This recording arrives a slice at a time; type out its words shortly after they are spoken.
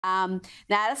Now,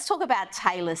 let's talk about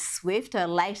Taylor Swift. Her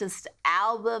latest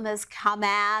album has come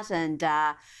out, and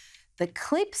the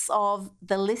clips of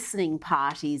the listening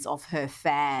parties of her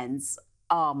fans.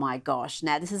 Oh my gosh.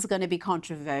 Now, this is going to be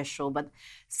controversial, but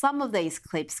some of these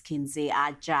clips, Kinsey,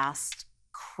 are just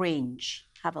cringe.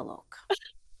 Have a look.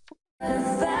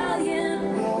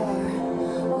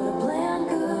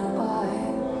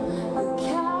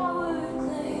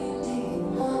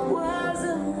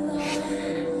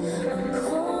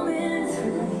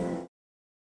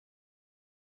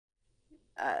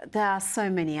 There are so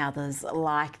many others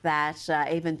like that,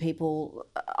 even people,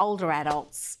 older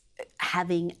adults,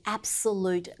 having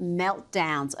absolute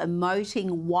meltdowns,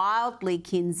 emoting wildly,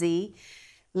 Kinsey,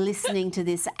 listening to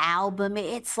this album.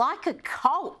 It's like a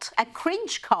cult, a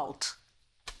cringe cult.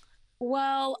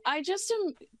 Well, I just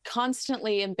am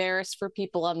constantly embarrassed for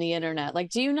people on the internet.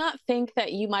 Like, do you not think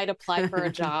that you might apply for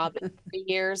a job in 3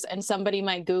 years and somebody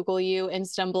might Google you and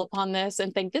stumble upon this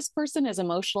and think this person is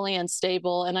emotionally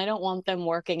unstable and I don't want them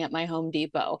working at my Home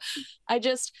Depot? I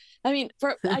do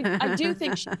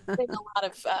think she's getting a lot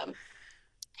of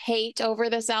hate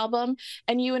over this album.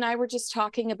 And you and I were just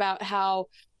talking about how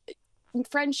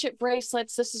friendship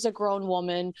bracelets, this is a grown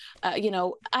woman.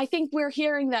 I think we're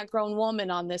hearing that grown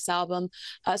woman on this album.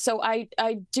 So I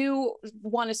do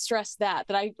want to stress that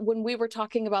when we were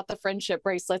talking about the friendship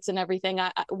bracelets and everything,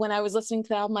 when I was listening to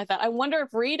the album, I thought, I wonder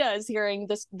if Rita is hearing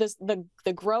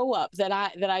the grow up that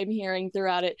I'm hearing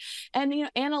throughout it. And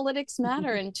analytics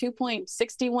matter, and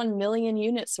 2.61 million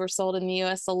units were sold in the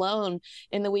US alone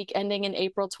in the week ending in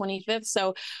April 25th.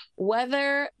 So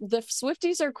whether the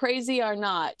Swifties are crazy or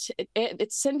not,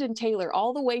 it's sending Taylor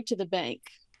all the way to the bank.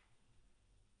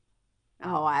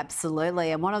 Oh, absolutely.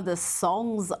 And one of the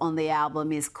songs on the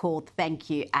album is called Thank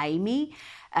You, Amy.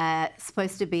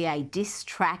 Supposed to be a diss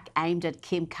track aimed at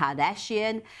Kim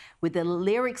Kardashian, with the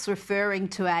lyrics referring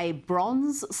to a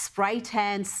bronze spray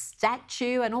tan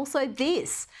statue and also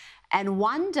this. And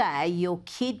one day your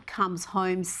kid comes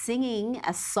home singing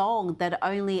a song that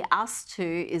only us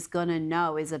two is going to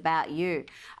know is about you.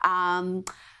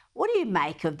 What do you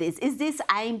make of this? Is this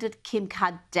aimed at Kim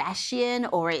Kardashian,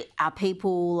 or are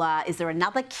people, is there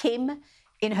another Kim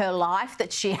in her life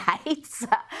that she hates?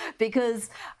 Because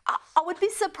I would be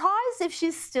surprised if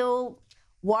she's still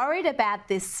worried about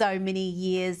this so many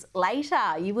years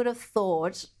later. You would have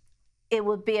thought it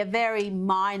would be a very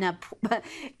minor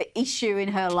issue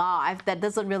in her life that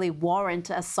doesn't really warrant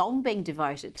a song being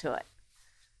devoted to it.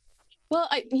 Well,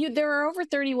 there are over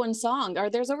 31 songs, or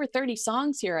there's over 30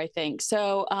 songs here, I think.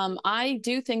 So I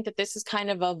do think that this is kind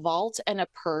of a vault and a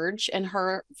purge, and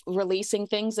her releasing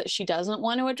things that she doesn't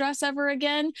want to address ever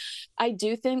again. I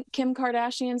do think Kim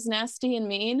Kardashian's nasty and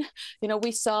mean.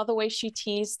 We saw the way she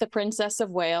teased the Princess of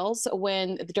Wales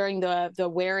during the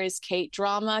Where is Kate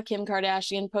drama. Kim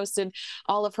Kardashian posted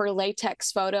all of her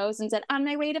latex photos and said, "On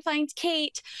my way to find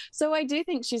Kate." So I do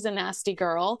think she's a nasty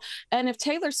girl. And if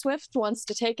Taylor Swift wants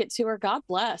to take it to her, God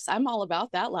bless. I'm all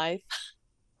about that life.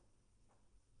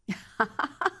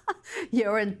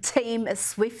 You're in Team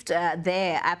Swift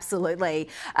there, absolutely.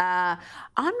 I'm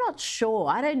not sure.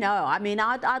 I don't know. I mean,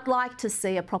 I'd like to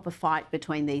see a proper fight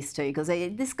between these two, because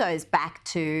this goes back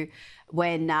to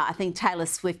when I think Taylor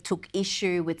Swift took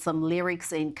issue with some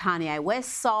lyrics in Kanye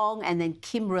West's song, and then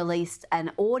Kim released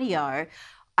an audio,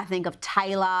 I think, of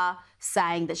Taylor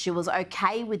saying that she was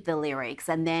okay with the lyrics,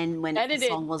 and then when the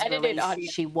song was released,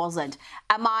 audio. She wasn't.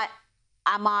 Am I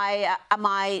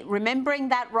remembering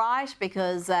that right?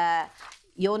 Because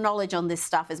your knowledge on this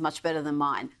stuff is much better than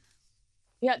mine.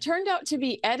 Yeah, it turned out to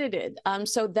be edited.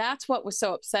 So that's what was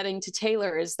so upsetting to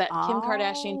Taylor, is that Kim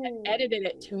Kardashian had edited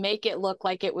it to make it look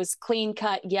like it was clean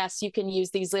cut. Yes, you can use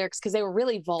these lyrics, because they were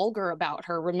really vulgar about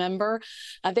her, remember?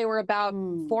 They were about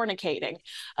fornicating,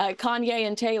 Kanye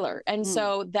and Taylor. And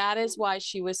so that is why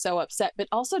she was so upset. But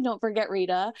also don't forget,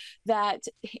 Rita, that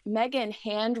Meghan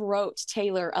hand wrote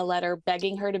Taylor a letter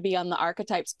begging her to be on the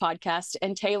Archetypes podcast,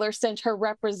 and Taylor sent her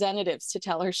representatives to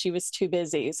tell her she was too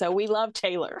busy. So we love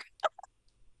Taylor.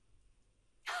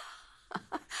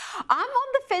 I'm on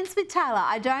the fence with Taylor.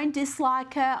 I don't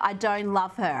dislike her. I don't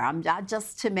love her.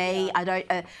 To me, yeah. I don't.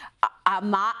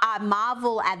 I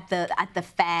marvel at the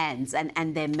fans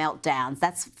and their meltdowns.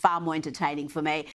 That's far more entertaining for me.